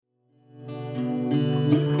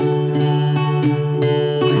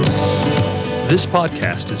This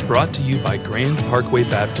podcast is brought to you by Grand Parkway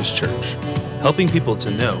Baptist Church, helping people to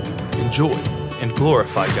know, enjoy, and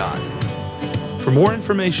glorify God. For more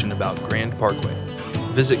information about Grand Parkway,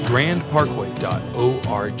 visit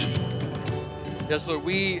grandparkway.org. Yes, Lord,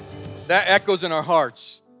 that echoes in our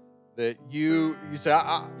hearts that you say,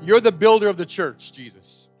 you're the builder of the church,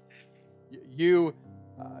 Jesus.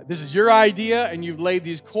 This is your idea, and you've laid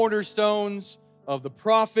these cornerstones of the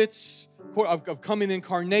prophets, of coming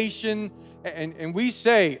incarnation. And we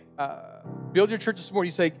say, build your church this morning.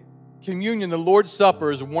 You say, communion, the Lord's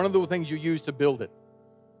Supper, is one of the things you use to build it.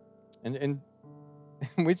 And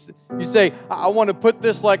you say, I want to put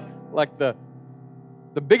this like the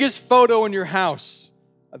biggest photo in your house.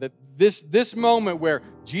 That this moment where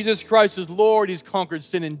Jesus Christ is Lord, He's conquered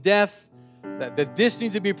sin and death, that this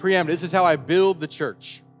needs to be preeminent. This is how I build the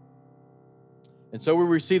church. And so we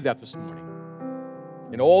receive that this morning.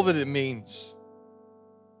 And all that it means.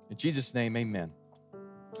 In Jesus' name, amen.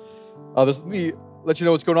 Let me let you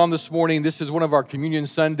know what's going on this morning. This is one of our communion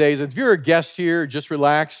Sundays. If you're a guest here, just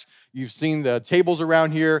relax. You've seen the tables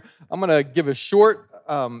around here. I'm going to give a short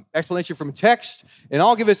explanation from text, and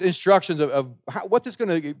I'll give us instructions of what this is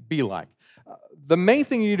going to be like. The main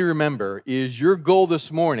thing you need to remember is your goal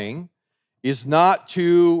this morning is not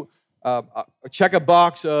to check a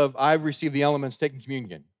box of, I've received the elements, taking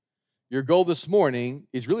communion. Your goal this morning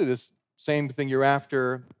is really this same thing you're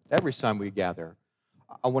after every time we gather.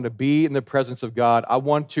 I want to be in the presence of God. I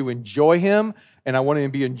want to enjoy Him, and I want to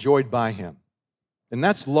be enjoyed by Him. And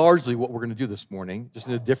that's largely what we're going to do this morning, just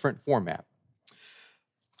in a different format.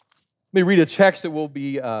 Let me read a text that we'll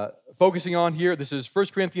be focusing on here. This is 1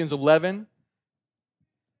 Corinthians 11,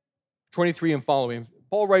 23 and following.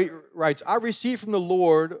 Paul writes, I received from the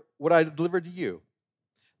Lord what I delivered to you,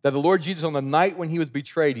 that the Lord Jesus, on the night when He was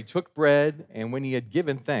betrayed, He took bread, and when He had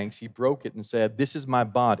given thanks, He broke it and said, this is my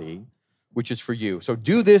body, which is for you. So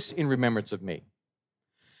do this in remembrance of me.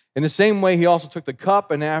 In the same way, He also took the cup,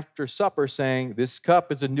 and after supper, saying, this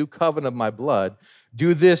cup is a new covenant of my blood.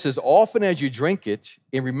 Do this as often as you drink it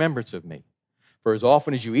in remembrance of me. For as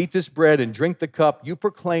often as you eat this bread and drink the cup, you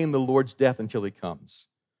proclaim the Lord's death until He comes.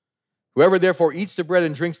 Whoever therefore eats the bread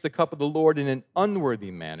and drinks the cup of the Lord in an unworthy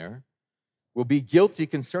manner will be guilty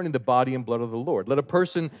concerning the body and blood of the Lord. Let a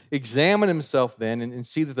person examine himself then and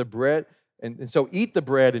see that the bread, and so eat the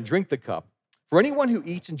bread and drink the cup. For anyone who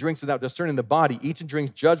eats and drinks without discerning the body eats and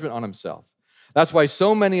drinks judgment on himself. That's why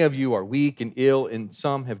so many of you are weak and ill, and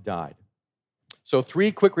some have died. So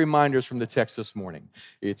 3 quick reminders from the text this morning.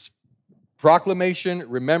 It's proclamation,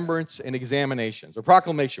 remembrance, and examination. So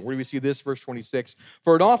proclamation, where do we see this? Verse 26.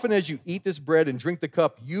 For as often as you eat this bread and drink the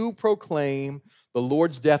cup, you proclaim the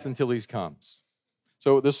Lord's death until He comes.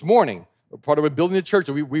 So this morning, part of building the church,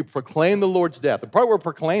 we proclaim the Lord's death. The part we're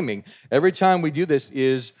proclaiming every time we do this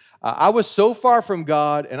is, I was so far from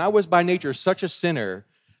God, and I was by nature such a sinner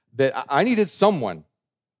that I needed someone,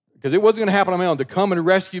 because it wasn't going to happen on my own, to come and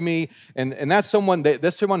rescue me, and that someone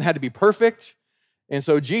had to be perfect. And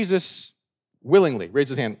so Jesus willingly raised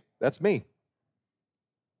His hand, that's me.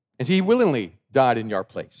 And He willingly died in your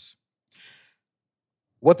place.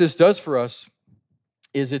 What this does for us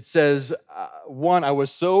is it says, one, I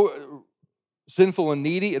was so sinful and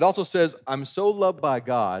needy. It also says, I'm so loved by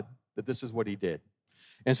God that this is what He did.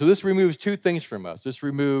 And so this removes 2 things from us. This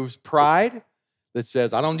removes pride that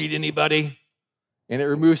says, I don't need anybody. And it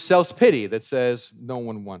removes self-pity that says, no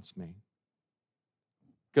one wants me.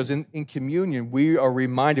 Because in communion, we are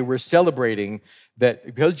reminded, we're celebrating that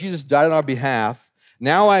because Jesus died on our behalf,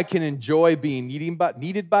 now I can enjoy being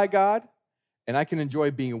needed by God, and I can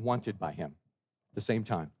enjoy being wanted by Him at the same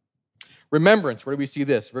time. Remembrance, where do we see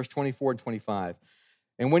this? Verse 24 and 25.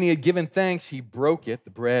 And when He had given thanks, He broke it, the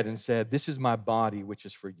bread, and said, this is my body, which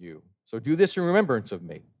is for you. So do this in remembrance of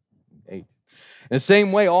me. 8. In the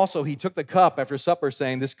same way also, He took the cup after supper,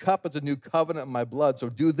 saying, this cup is a new covenant of my blood. So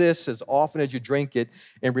do this as often as you drink it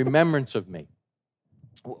in remembrance of me.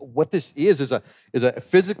 What this is a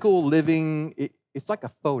physical living, it's like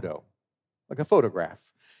a photo, like a photograph.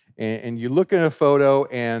 And you look at a photo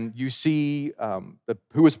and you see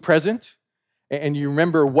who was present, and you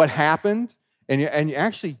remember what happened, and you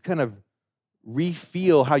actually kind of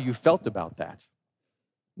re-feel how you felt about that.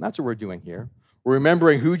 And that's what we're doing here. We're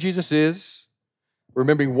remembering who Jesus is,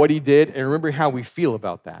 remembering what He did, and remembering how we feel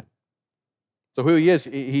about that. So who He is,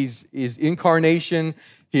 He's incarnation,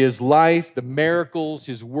 His life, the miracles,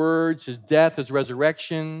 His words, His death, His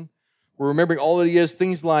resurrection. We're remembering all that He is,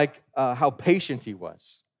 things like how patient He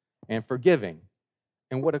was, and forgiving,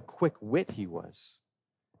 and what a quick wit He was,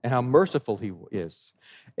 and how merciful He is,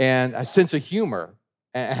 and a sense of humor,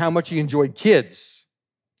 and how much He enjoyed kids.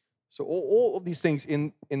 So all of these things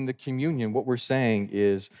in the communion, what we're saying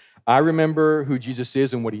is, I remember who Jesus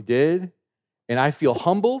is and what he did, and I feel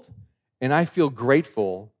humbled, and I feel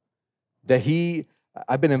grateful that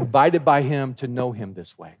I've been invited by him to know him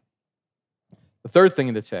this way. The third thing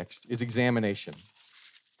in the text is examination.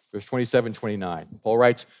 Verse 27, 29. Paul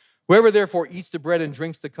writes, whoever therefore eats the bread and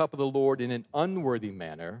drinks the cup of the Lord in an unworthy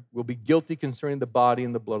manner will be guilty concerning the body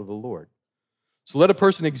and the blood of the Lord. So let a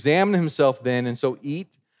person examine himself then, and so eat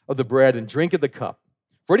of the bread and drink of the cup.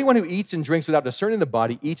 For anyone who eats and drinks without discerning the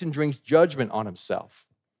body eats and drinks judgment on himself.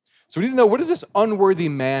 So we need to know, what is this unworthy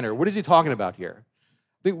manner? What is he talking about here?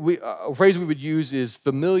 I think a phrase we would use is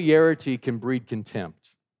familiarity can breed contempt.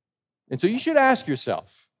 And so you should ask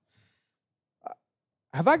yourself,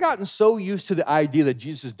 have I gotten so used to the idea that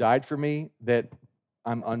Jesus died for me that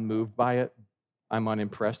I'm unmoved by it? I'm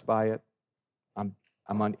unimpressed by it? I'm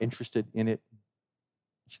uninterested in it?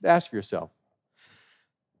 You should ask yourself.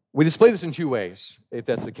 We display this in two ways, if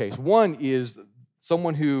that's the case. One is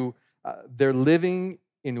someone who they're living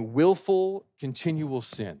in willful, continual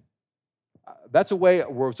sin. That's a way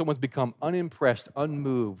where someone's become unimpressed,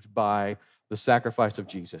 unmoved by the sacrifice of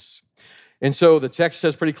Jesus. And so the text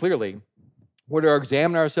says pretty clearly, we're to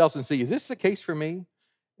examine ourselves and see, is this the case for me?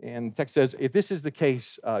 And the text says, if this is the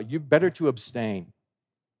case, you better to abstain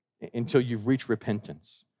until you reach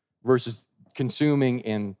repentance versus consuming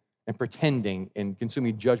and pretending and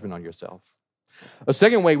consuming judgment on yourself. A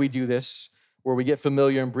second way we do this, where we get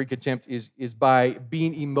familiar and breed contempt, is by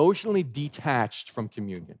being emotionally detached from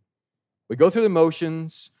communion. We go through the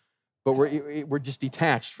motions, but we're just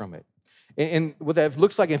detached from it. And what that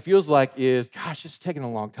looks like and feels like is, gosh, it's taking a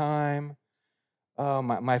long time.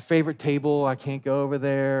 My favorite table, I can't go over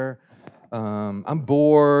there. I'm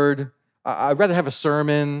bored. I'd rather have a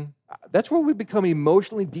sermon. That's where we become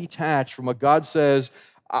emotionally detached from what God says.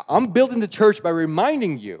 I'm building the church by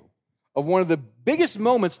reminding you of one of the biggest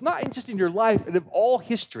moments, not just in your life, but of all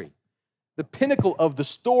history, the pinnacle of the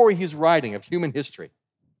story he's writing of human history.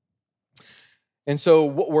 And so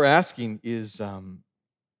what we're asking is,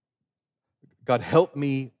 God, help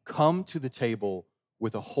me come to the table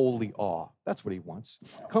with a holy awe. That's what he wants.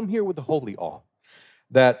 Come here with a holy awe.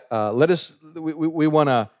 That we want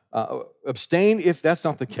to abstain if that's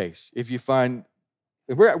not the case. If you find,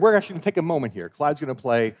 we're actually going to take a moment here. Clyde's going to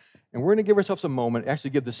play, and we're going to give ourselves a moment, actually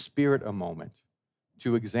give the Spirit a moment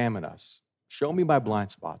to examine us. Show me my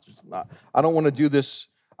blind spots. I don't want to do this.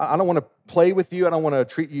 I don't want to play with you. I don't want to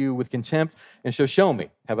treat you with contempt. And so show me,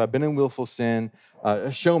 have I been in willful sin?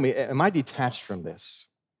 Show me, am I detached from this?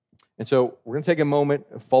 And so we're going to take a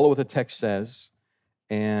moment, follow what the text says,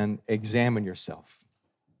 and examine yourself.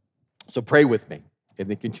 So pray with me, and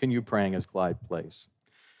then continue praying as Clyde plays.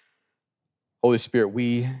 Holy Spirit,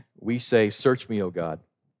 we say, search me, O God,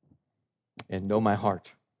 and know my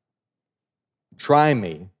heart. Try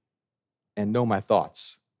me and know my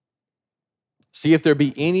thoughts. See if there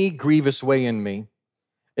be any grievous way in me,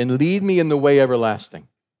 and lead me in the way everlasting.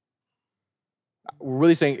 We're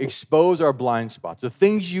really saying, expose our blind spots. The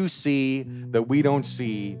things you see that we don't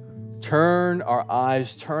see, turn our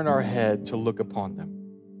eyes, turn our head to look upon them.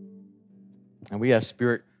 And we ask,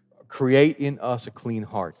 Spirit, create in us a clean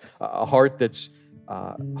heart, a heart that's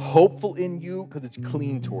hopeful in you because it's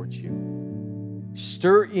clean towards you.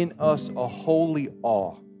 Stir in us a holy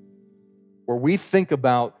awe where we think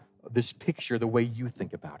about this picture the way you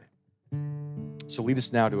think about it. So lead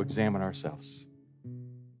us now to examine ourselves.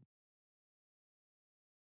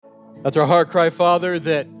 That's our heart cry, Father,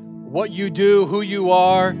 that what you do, who you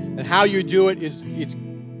are, and how you do it it's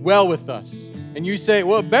well with us. And you say,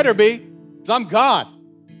 well, it better be, because I'm God.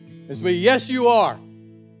 And so yes, you are.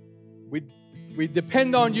 We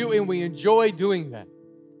depend on you, and we enjoy doing that.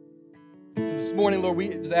 This morning, Lord, we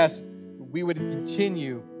just ask we would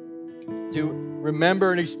continue to remember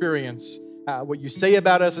and experience what you say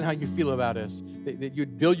about us and how you feel about us. That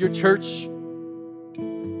you'd build your church as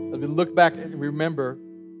we look back and remember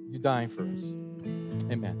you dying for us.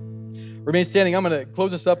 Amen. Remain standing. I'm going to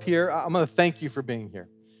close this up here. I'm going to thank you for being here.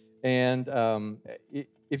 And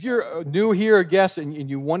if you're new here, a guest, and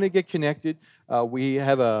you want to get connected, we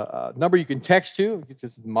have a number you can text to. It's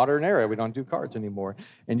just modern era. We don't do cards anymore.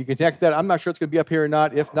 And you can text that. I'm not sure it's going to be up here or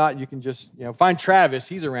not. If not, you can just find Travis.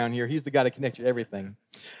 He's around here. He's the guy to connect you to everything.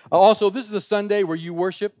 Also, this is a Sunday where you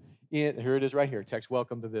worship. Here it is right here. Text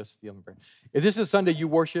welcome to this. If this is a Sunday you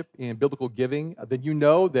worship in biblical giving, then you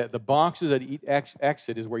know that the boxes at each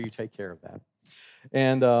exit is where you take care of that.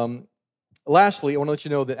 And lastly, I want to let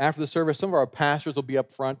you know that after the service, some of our pastors will be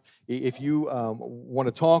up front. If you want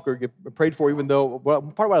to talk or get prayed for, even though part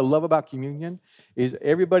of what I love about communion is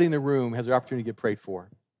everybody in the room has the opportunity to get prayed for.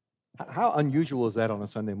 How unusual is that on a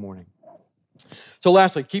Sunday morning? So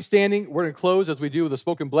lastly, keep standing. We're going to close as we do with a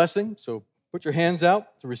spoken blessing. So put your hands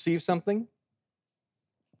out to receive something.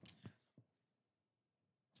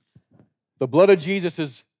 The blood of Jesus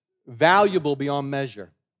is valuable beyond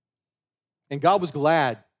measure. And God was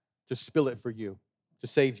glad to spill it for you, to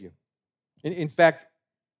save you. In fact,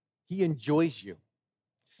 He enjoys you.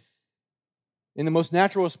 And the most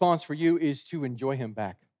natural response for you is to enjoy Him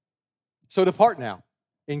back. So depart now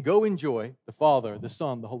and go enjoy the Father, the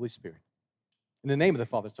Son, the Holy Spirit. In the name of the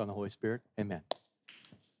Father, Son, and the Holy Spirit, amen.